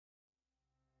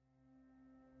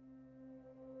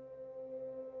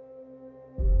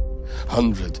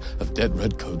hundreds of dead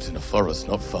redcoats in a forest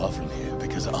not far from here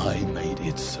because I made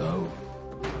it so.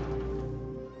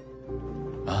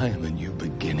 I am a new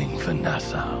beginning for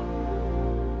Nassau.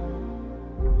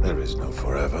 There is no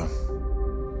forever.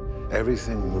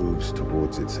 Everything moves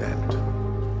towards its end.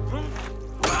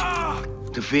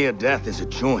 To fear death is a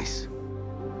choice.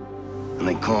 And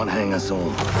they can't hang us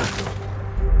all.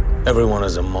 Everyone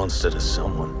is a monster to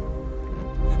someone.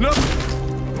 No!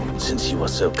 Since you are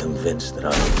so convinced that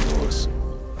I am yours,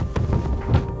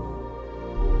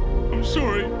 I'm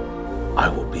sorry. I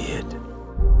will be it.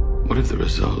 What if the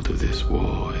result of this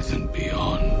war isn't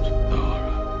beyond the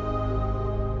horror?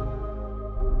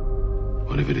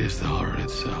 What if it is the horror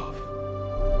itself?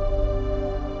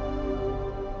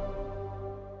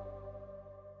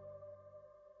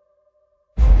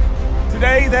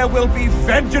 Today there will be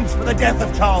vengeance for the death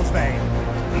of Charles Vane.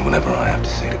 And whatever I have to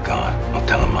say to God, I'll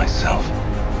tell him myself.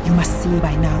 You must see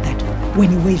by now that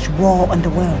when you wage war on the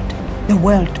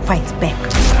world fights back.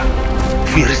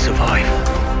 If we are to survive,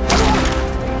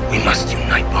 we must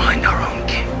unite behind our own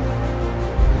king.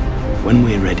 When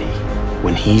we're ready,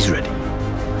 when he's ready,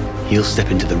 he'll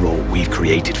step into the role we've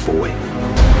created for him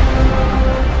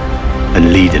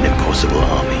and lead an impossible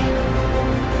army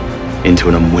into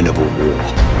an unwinnable war.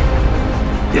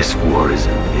 This war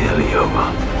isn't nearly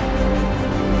over.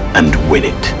 And win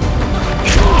it.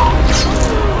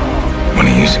 What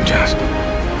do you suggest?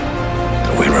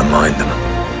 That we remind them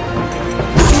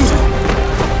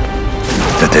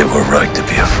that they were right to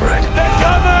be afraid. They're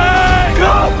coming!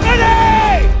 Go!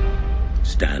 Ready!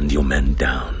 Stand your men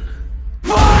down.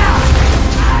 Fire!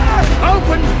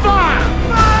 Open fire!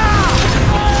 Fire!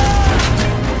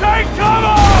 Take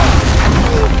cover!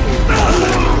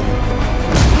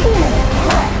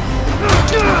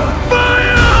 Fire!